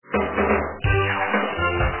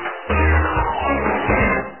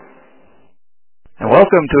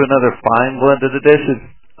welcome to another fine blended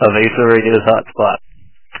edition of Acer Radio's Hotspot.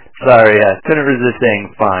 Sorry, I couldn't resist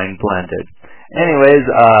saying fine blended. Anyways,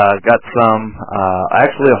 got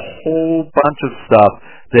actually a whole bunch of stuff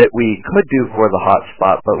that we could do for the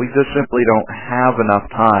hotspot, but we just simply don't have enough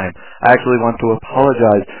time. I actually want to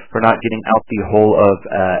apologize for not getting out the whole of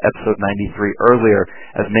episode 93 earlier.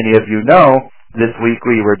 As many of you know, this week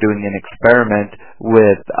we were doing an experiment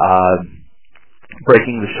with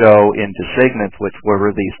breaking the show into segments which were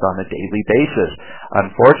released on a daily basis.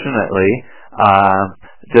 Unfortunately,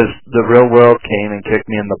 just the real world came and kicked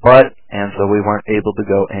me in the butt, and so we weren't able to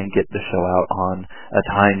go and get the show out on a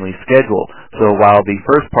timely schedule. So while the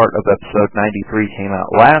first part of episode 93 came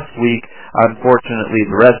out last week, unfortunately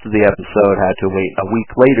the rest of the episode had to wait a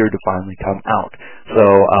week later to finally come out. So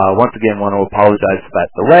once again, want to apologize for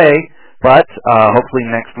that delay, but hopefully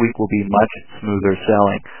next week will be much smoother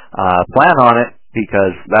sailing. Plan on it,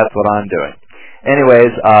 because that's what I'm doing.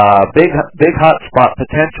 Anyways, big hotspot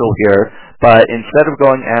potential here, but instead of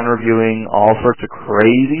going and reviewing all sorts of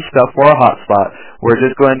crazy stuff for a hotspot, we're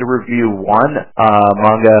just going to review one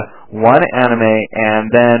manga, one anime,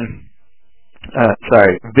 and then,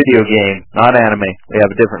 video game, not anime. We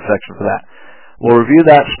have a different section for that. We'll review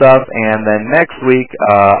that stuff, and then next week,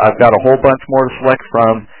 I've got a whole bunch more to select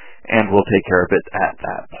from, and we'll take care of it at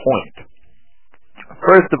that point.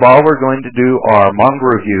 First of all, we're going to do our manga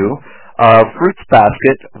review of Fruits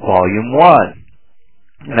Basket Volume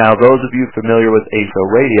 1. Now, those of you familiar with ASO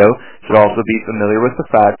Radio should also be familiar with the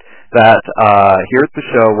fact that here at the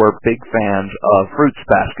show we're big fans of Fruits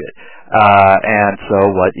Basket. And so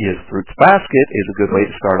what is Fruits Basket is a good way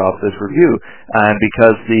to start off this review. And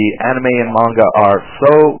because the anime and manga are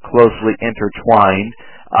so closely intertwined,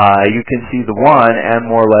 you can see the one and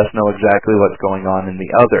more or less know exactly what's going on in the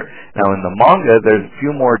other. Now in the manga, there's a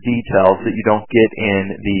few more details that you don't get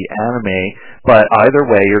in the anime, but either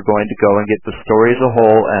way, you're going to go and get the story as a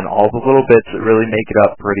whole and all the little bits that really make it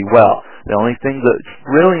up pretty well. The only thing that's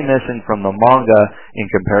really missing from the manga in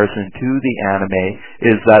comparison to the anime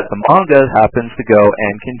is that the manga happens to go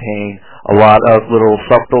and contain a lot of little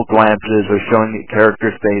subtle glances or showing the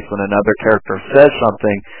character's face when another character says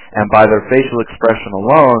something, and by their facial expression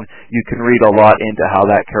alone, you can read a lot into how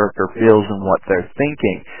that character feels and what they're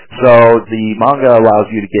thinking. So the manga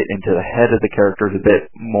allows you to get into the head of the characters a bit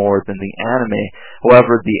more than the anime.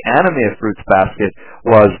 However, the anime of Fruits Basket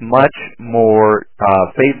was much more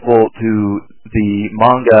faithful to the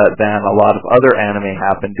manga than a lot of other anime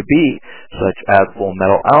happen to be, such as Full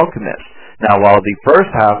Metal Alchemist. Now, while the first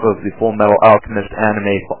half of the Full Metal Alchemist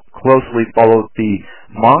anime closely followed the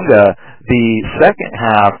manga, the second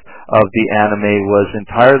half of the anime was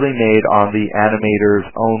entirely made on the animator's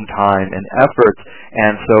own time and efforts,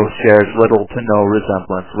 and so shares little to no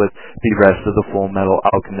resemblance with the rest of the Full Metal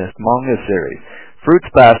Alchemist manga series.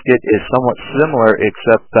 Fruits Basket is somewhat similar,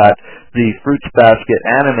 except that the Fruits Basket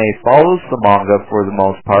anime follows the manga for the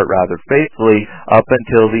most part rather faithfully up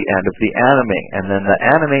until the end of the anime, and then the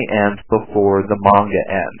anime ends before the manga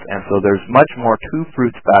ends, and so there's much more to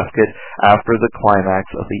Fruits Basket after the climax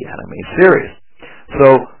of the anime series. So,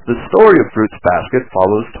 the story of Fruits Basket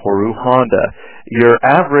follows Toru Honda, your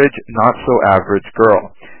average, not-so-average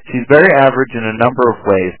girl. She's very average in a number of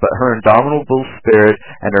ways, but her indomitable spirit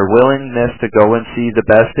and her willingness to go and see the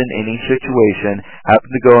best in any situation happen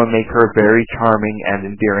to go and make her a very charming and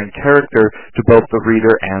endearing character to both the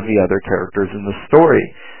reader and the other characters in the story.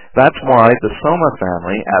 That's why the Soma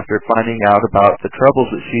family, after finding out about the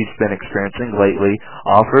troubles that she's been experiencing lately,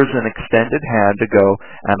 offers an extended hand to go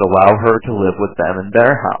and allow her to live with them in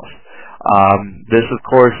their house. This, of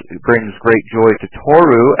course, brings great joy to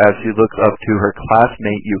Toru as she looks up to her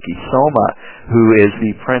classmate Yuki Soma, who is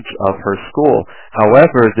the prince of her school.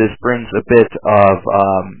 However, this brings a bit of,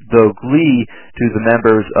 though glee to the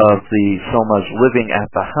members of the Somas living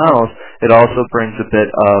at the house, it also brings a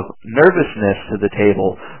bit of nervousness to the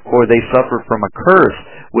table, for they suffer from a curse,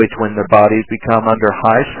 which when their bodies become under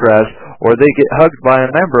high stress or they get hugged by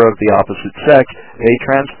a member of the opposite sex, they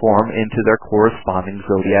transform into their corresponding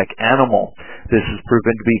zodiac animal. This has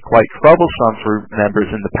proven to be quite troublesome for members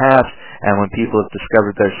in the past, and when people have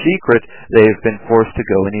discovered their secret, they have been forced to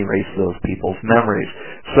go and erase those people's memories.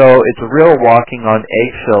 So it's a real walking on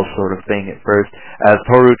eggshells sort of thing at first, as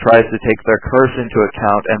Toru tries to take their curse into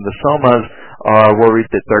account, and the Somas are worried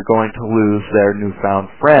that they're going to lose their newfound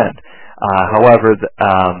friend. However,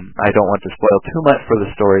 I don't want to spoil too much for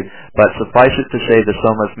the story, but suffice it to say the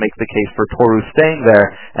Somas make the case for Toru staying there,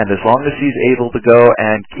 and as long as she's able to go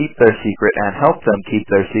and keep their secret and help them keep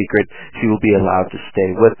their secret, she will be allowed to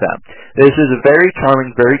stay with them. This is a very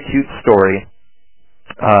charming, very cute story.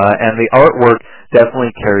 and the artwork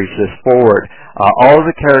definitely carries this forward. All of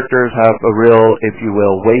the characters have a real, if you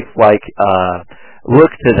will, waif-like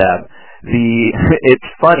look to them. It's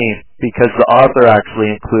funny because the author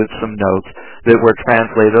actually includes some notes that were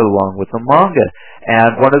translated along with the manga.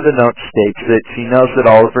 And one of the notes states that she knows that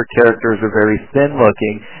all of her characters are very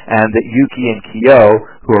thin-looking, and that Yuki and Kyo,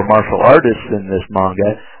 who are martial artists in this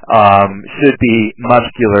manga, should be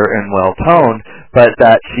muscular and well-toned, but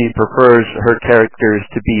that she prefers her characters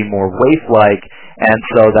to be more waif-like, and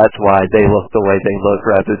so that's why they look the way they look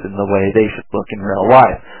rather than the way they should look in real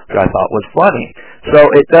life, which I thought was funny. So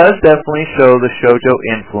it does definitely show the shoujo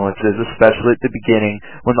influences, especially at the beginning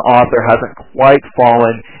when the author hasn't quite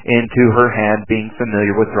fallen into her hand being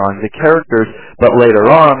familiar with drawing the characters, but later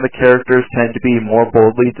on the characters tend to be more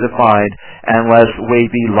boldly defined and less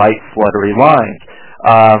wavy, light, fluttery lines.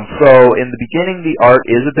 So in the beginning the art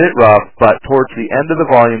is a bit rough, but towards the end of the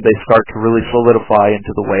volume they start to really solidify into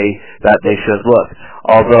the way that they should look.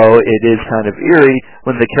 Although it is kind of eerie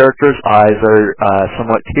when the characters' eyes are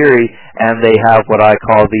somewhat teary and they have what I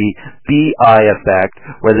call the bee eye effect,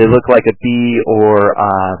 where they look like a bee or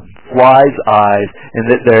fly's eyes, and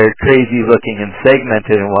that they're crazy looking and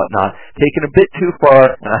segmented and whatnot. Taken a bit too far,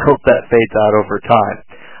 and I hope that fades out over time.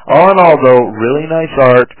 All in all, though, really nice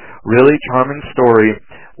art, really charming story,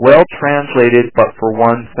 well translated, but for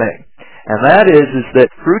one thing. And that is that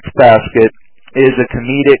Fruits Basket is a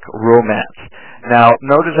comedic romance. Now,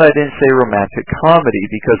 notice I didn't say romantic comedy,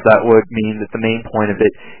 because that would mean that the main point of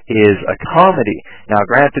it is a comedy. Now,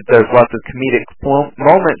 granted, there's lots of comedic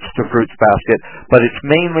moments to Fruits Basket, but it's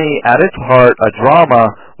mainly, at its heart, a drama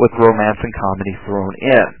with romance and comedy thrown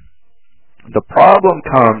in. The problem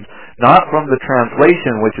comes not from the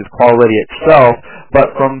translation, which is quality itself,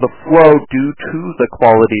 but from the flow due to the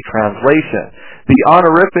quality translation. The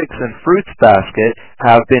honorifics in Fruits Basket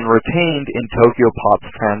have been retained in Tokyo Pop's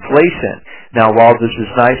translation. Now, while this is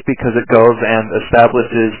nice because it goes and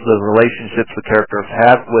establishes the relationships the characters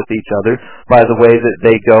have with each other by the way that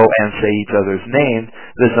they go and say each other's names,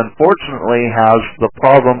 this unfortunately has the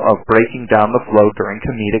problem of breaking down the flow during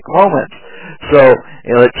comedic moments. So,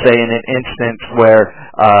 let's say in an instance where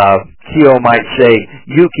Kyo might say,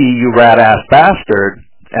 "Yuki, you rat-ass bastard,"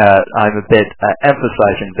 I'm a bit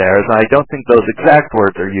emphasizing there, as I don't think those exact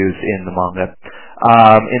words are used in the manga.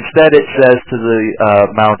 Instead it says to the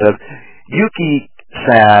amount of,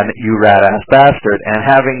 "Yuki-san, you rat-ass bastard," and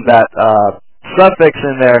having that suffix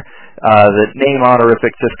in there, the name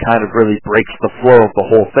honorific just kind of really breaks the flow of the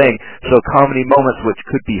whole thing. So comedy moments which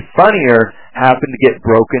could be funnier happen to get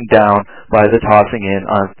broken down by the tossing in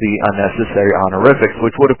of the unnecessary honorifics,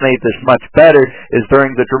 which would have made this much better is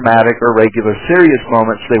during the dramatic or regular serious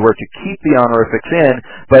moments they were to keep the honorifics in,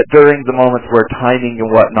 but during the moments where timing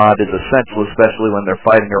and whatnot is essential, especially when they're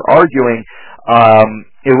fighting or arguing,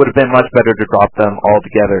 it would have been much better to drop them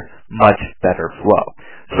altogether. Much better flow.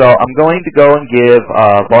 So I'm going to go and give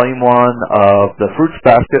Volume 1 of the Fruits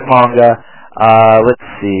Basket manga. Let's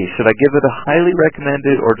see, should I give it a highly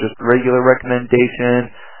recommended or just regular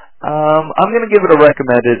recommendation? I'm going to give it a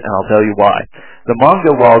recommended, and I'll tell you why. The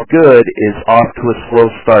manga, while good, is off to a slow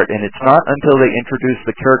start, and it's not until they introduce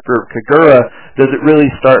the character Kagura does it really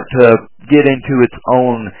start to get into its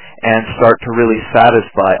own and start to really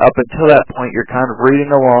satisfy. Up until that point, you're kind of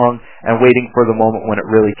reading along and waiting for the moment when it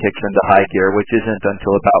really kicks into high gear, which isn't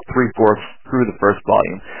until about 3/4 through the first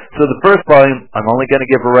volume. So the first volume, I'm only going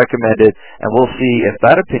to give a recommended, and we'll see if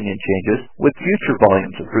that opinion changes with future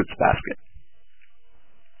volumes of Fruits Basket.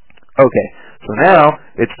 Okay, so now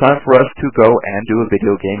it's time for us to go and do a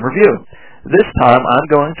video game review. This time I'm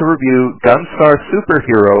going to review Gunstar Super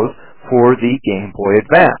Heroes for the Game Boy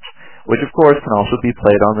Advance, which of course can also be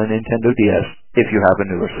played on the Nintendo DS if you have a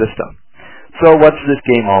newer system. So what's this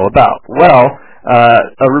game all about? Well,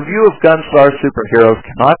 a review of Gunstar Super Heroes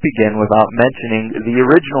cannot begin without mentioning the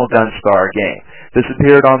original Gunstar game. This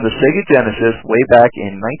appeared on the Sega Genesis way back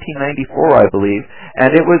in 1994, I believe,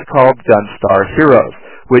 and it was called Gunstar Heroes,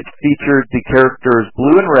 which featured the characters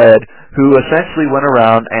Blue and Red, who essentially went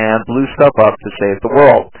around and blew stuff up to save the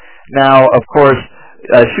world. Now, of course,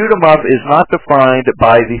 shoot 'em up is not defined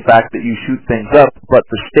by the fact that you shoot things up, but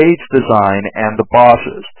the stage design and the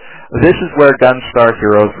bosses. This is where Gunstar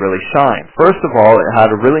Heroes really shine. First of all, it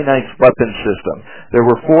had a really nice weapon system. There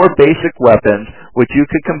were 4 basic weapons, which you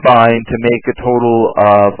could combine to make a total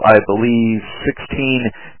of, I believe, 16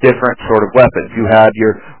 different sort of weapons. You had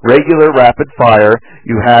your regular rapid fire,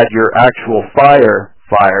 you had your actual fire,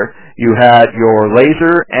 you had your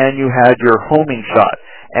laser, and you had your homing shot.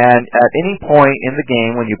 And at any point in the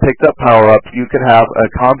game, when you picked up power-ups, you could have a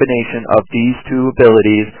combination of these 2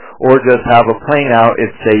 abilities, or just have a plain out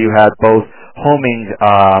if, say, you had both homing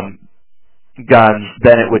guns,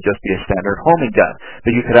 then it would just be a standard homing gun.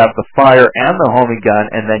 But you could have the fire and the homing gun,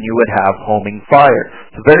 and then you would have homing fire.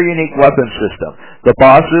 It's a very unique weapon system. The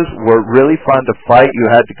bosses were really fun to fight. You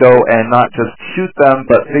had to go and not just shoot them,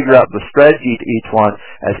 but figure out the strategy to each one,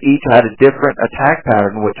 as each had a different attack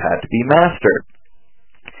pattern which had to be mastered.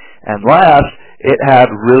 And last, it had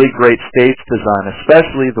really great stage design,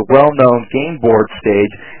 especially the well-known game board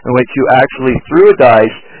stage, in which you actually threw a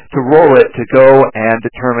dice to roll it to go and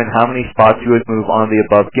determine how many spots you would move on the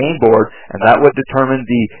above game board, and that would determine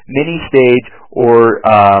the mini stage or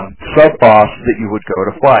sub-boss that you would go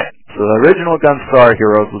to fight. So the original Gunstar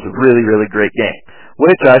Heroes was a really, really great game,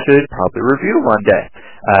 which I should probably review one day.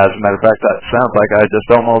 As a matter of fact, that sounds like I just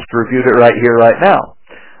almost reviewed it right here, right now.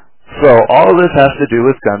 So all of this has to do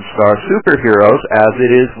with Gunstar Super Heroes, as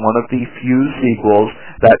it is one of the few sequels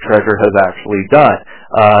that Treasure has actually done.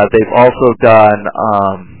 They've also done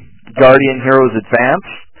Guardian Heroes Advance,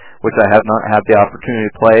 which I have not had the opportunity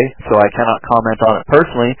to play, so I cannot comment on it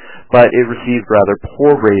personally, but it received rather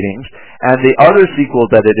poor ratings. And the other sequel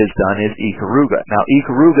that it has done is Ikaruga. Now,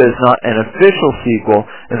 Ikaruga is not an official sequel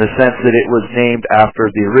in the sense that it was named after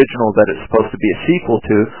the original that it's supposed to be a sequel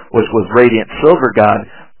to, which was Radiant Silvergun,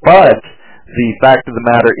 but the fact of the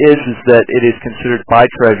matter is that it is considered by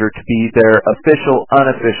Treasure to be their official,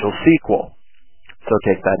 unofficial sequel. So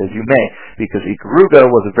take that as you may, because Ikaruga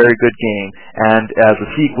was a very good game, and as a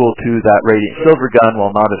sequel to that Radiant Silvergun,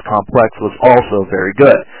 while not as complex, was also very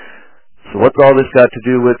good. So what's all this got to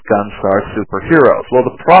do with Gunstar Super Heroes? Well,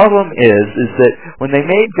 the problem is that when they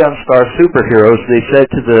made Gunstar Super Heroes, they said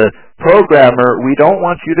to the programmer, we don't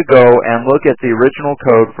want you to go and look at the original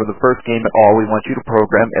code for the first game at all. We want you to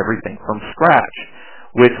program everything from scratch,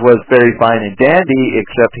 which was very fine and dandy,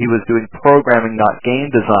 except he was doing programming, not game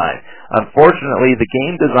design. Unfortunately, the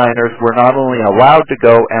game designers were not only allowed to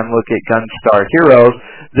go and look at Gunstar Heroes,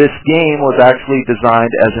 this game was actually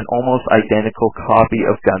designed as an almost identical copy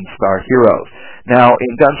of Gunstar Heroes. Now,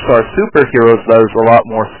 in Gunstar Super Heroes, there's a lot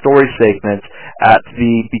more story segments at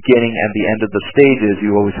the beginning and the end of the stages.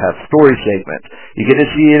 You always have story segments. You get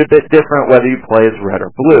to see it a bit different whether you play as red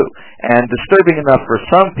or blue. And disturbing enough for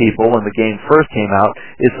some people when the game first came out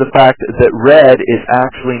is the fact that Red is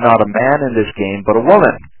actually not a man in this game, but a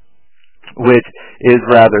woman, which is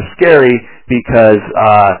rather scary because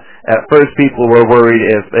at first people were worried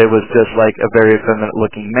if it was just like a very effeminate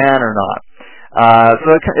looking man or not.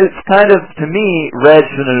 So it's kind of, to me, Red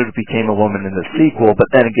shouldn't have became a woman in the sequel, but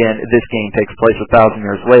then again, this game takes place 1,000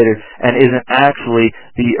 years later and isn't actually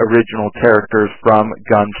the original characters from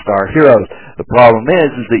Gunstar Heroes. The problem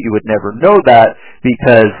is that you would never know that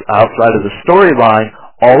because outside of the storyline,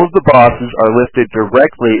 all of the bosses are lifted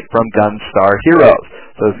directly from Gunstar Heroes.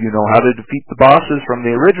 So if you know how to defeat the bosses from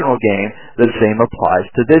the original game, the same applies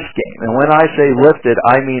to this game. And when I say lifted,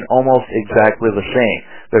 I mean almost exactly the same.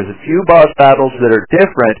 There's a few boss battles that are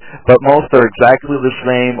different, but most are exactly the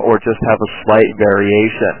same or just have a slight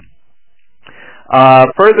variation.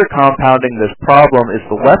 Further compounding this problem is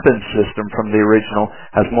the weapons system from the original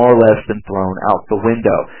has more or less been thrown out the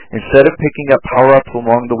window. Instead of picking up power-ups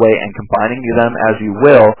along the way and combining them as you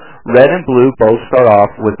will, Red and Blue both start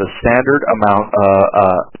off with a standard amount,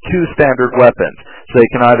 two standard weapons. So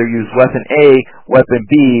you can either use weapon A, weapon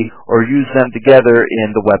B, or use them together in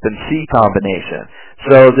the weapon C combination.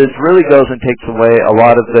 So this really goes and takes away a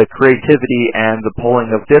lot of the creativity and the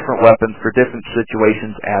pulling of different weapons for different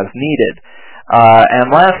situations as needed. And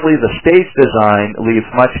lastly, the stage design leaves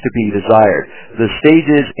much to be desired. The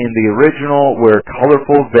stages in the original were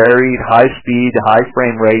colorful, varied, high speed, high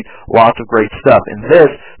frame rate, lots of great stuff. In this,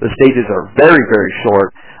 the stages are very, very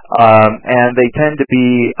short, and they tend to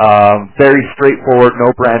be very straightforward,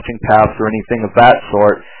 no branching paths or anything of that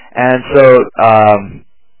sort. And so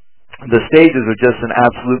the stages are just an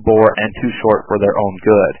absolute bore and too short for their own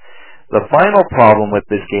good. The final problem with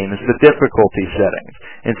this game is the difficulty settings.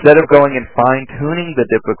 Instead of going and fine-tuning the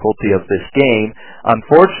difficulty of this game,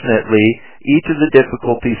 unfortunately, each of the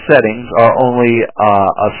difficulty settings are only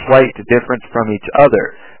a slight difference from each other.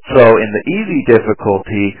 So in the easy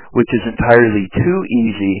difficulty, which is entirely too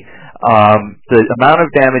easy, the amount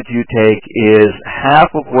of damage you take is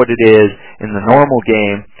half of what it is in the normal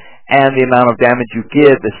game, and the amount of damage you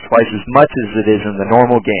give is twice as much as it is in the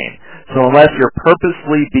normal game. So unless you're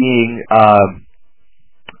purposely being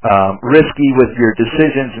risky with your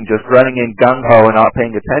decisions and just running in gung-ho and not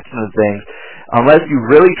paying attention to things. Unless you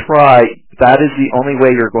really try, that is the only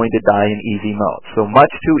way you're going to die in easy mode. So much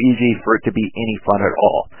too easy for it to be any fun at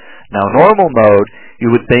all. Now, normal mode,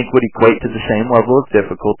 you would think would equate to the same level of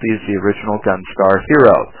difficulty as the original Gunstar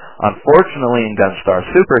Heroes. Unfortunately, in Gunstar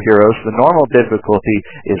Superheroes, the normal difficulty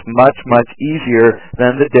is much, much easier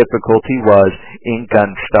than the difficulty was in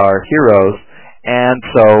Gunstar Heroes. And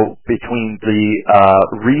so, between the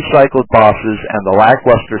recycled bosses and the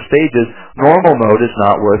lackluster stages, normal mode is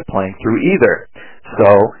not worth playing through either. So,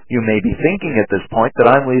 you may be thinking at this point that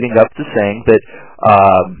I'm leading up to saying that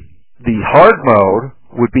the hard mode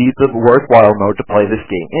would be the worthwhile mode to play this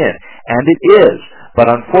game in. And it is. But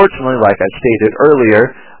unfortunately, like I stated earlier,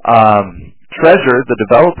 Treasure, the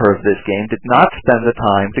developer of this game, did not spend the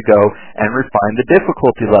time to go and refine the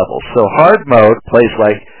difficulty levels. So hard mode plays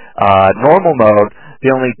like normal mode.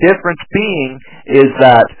 The only difference being is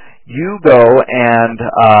that you go and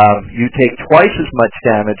you take twice as much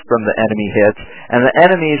damage from the enemy hits, and the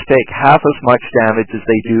enemies take half as much damage as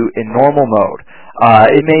they do in normal mode.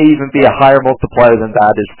 It may even be a higher multiplier than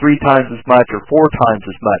that, is 3 times as much or 4 times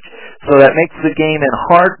as much. So that makes the game in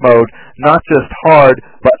hard mode not just hard,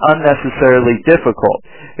 but unnecessarily difficult.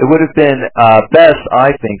 It would have been best,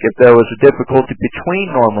 I think, if there was a difficulty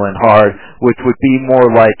between normal and hard, which would be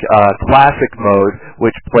more like classic mode,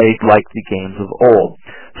 which played like the games of old.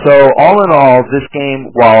 So all in all, this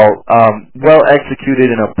game, while well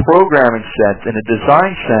executed in a programming sense, in a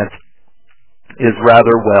design sense, is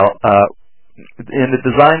rather well, in the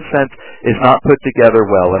design sense, is not put together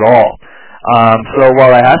well at all. So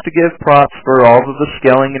while I have to give props for all of the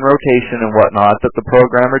scaling and rotation and whatnot that the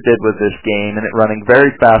programmer did with this game, and it running very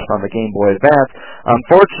fast on the Game Boy Advance,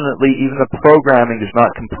 unfortunately even the programming is not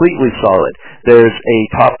completely solid. There's a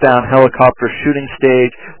top-down helicopter shooting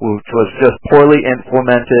stage which was just poorly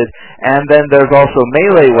implemented, and then there's also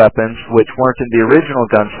melee weapons which weren't in the original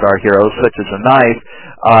Gunstar Heroes, such as a knife,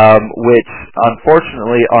 which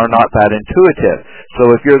unfortunately are not that intuitive. So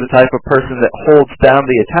if you're the type of person that holds down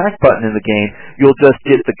the attack button in the game, you'll just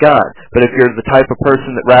get the gun. But if you're the type of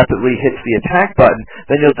person that rapidly hits the attack button,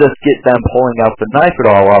 then you'll just get them pulling out the knife at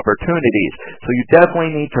all opportunities. So you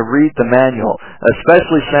definitely need to read the manual,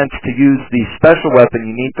 especially since to use the special weapon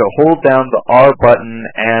you need to hold down the R button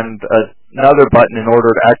and another button in order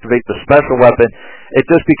to activate the special weapon. It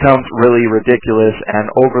just becomes really ridiculous and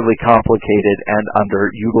overly complicated and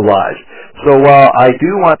underutilized. So while I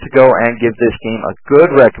do want to go and give this game a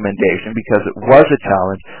good recommendation because it was a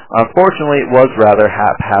challenge, unfortunately it was rather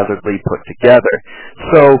haphazardly put together.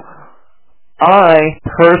 So I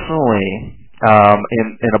personally,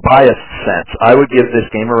 in a biased sense, I would give this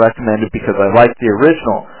game a recommended because I like the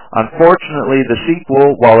original. Unfortunately, the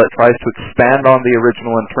sequel, while it tries to expand on the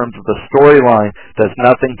original in terms of the storyline, does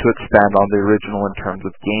nothing to expand on the original in terms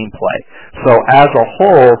of gameplay. So as a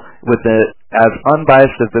whole, with as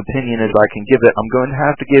unbiased of opinion as I can give it, I'm going to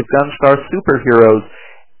have to give Gunstar Superheroes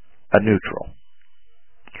a neutral.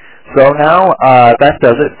 So now, that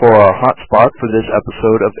does it for our hotspot for this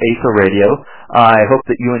episode of ASO Radio. I hope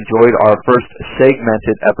that you enjoyed our first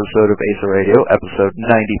segmented episode of ASO Radio, episode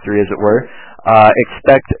 93 as it were.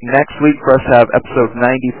 Expect next week for us to have episode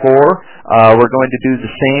 94. We're going to do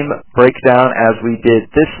the same breakdown as we did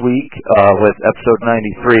this week with episode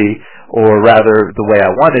 93, or rather the way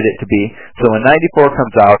I wanted it to be. So when 94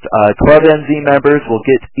 comes out, Club NZ members will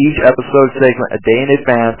get each episode segment a day in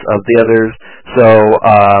advance of the others. So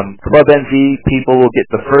Club NZ people will get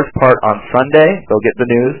the first part on Sunday. They'll get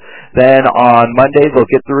the news. Then on Monday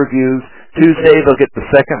they'll get the reviews. Tuesday they'll get the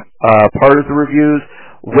second part of the reviews.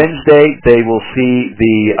 Wednesday, they will see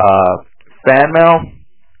the fan mail,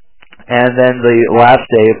 and then the last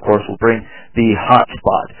day, of course, will bring the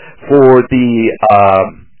hotspot. For the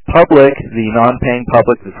public, the non-paying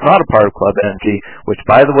public that's not a part of Club NZ, which,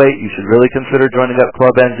 by the way, you should really consider joining up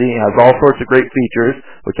Club NZ. It has all sorts of great features,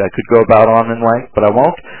 which I could go about on in length, but I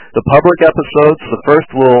won't. The public episodes, the first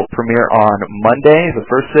will premiere on Monday, the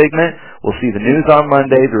first segment. We'll see the news on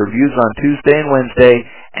Monday, the reviews on Tuesday and Wednesday,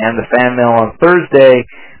 and the fan mail on Thursday,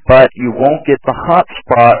 but you won't get the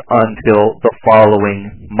hotspot until the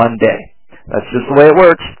following Monday. That's just the way it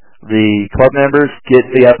works. The club members get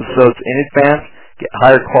the episodes in advance, get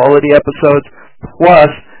higher quality episodes, plus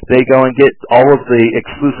they go and get all of the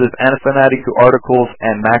exclusive Anafanatiku articles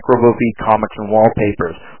and Macrovofi comics and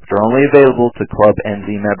wallpapers, which are only available to Club NZ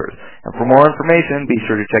members. And for more information, be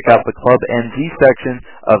sure to check out the Club NZ section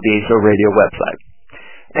of the ASO Radio website.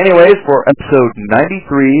 Anyways, for episode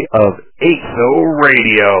 93 of ASO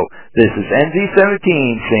Radio, this is NZ17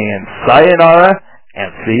 saying sayonara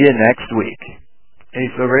and see you next week.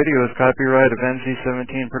 ASO Radio is copyright of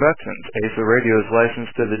NC17 Productions. ASO Radio is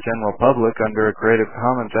licensed to the general public under a Creative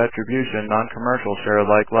Commons Attribution Non-Commercial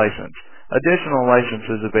Share-alike license. Additional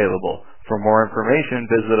licenses available. For more information,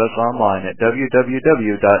 visit us online at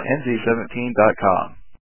www.nc17.com.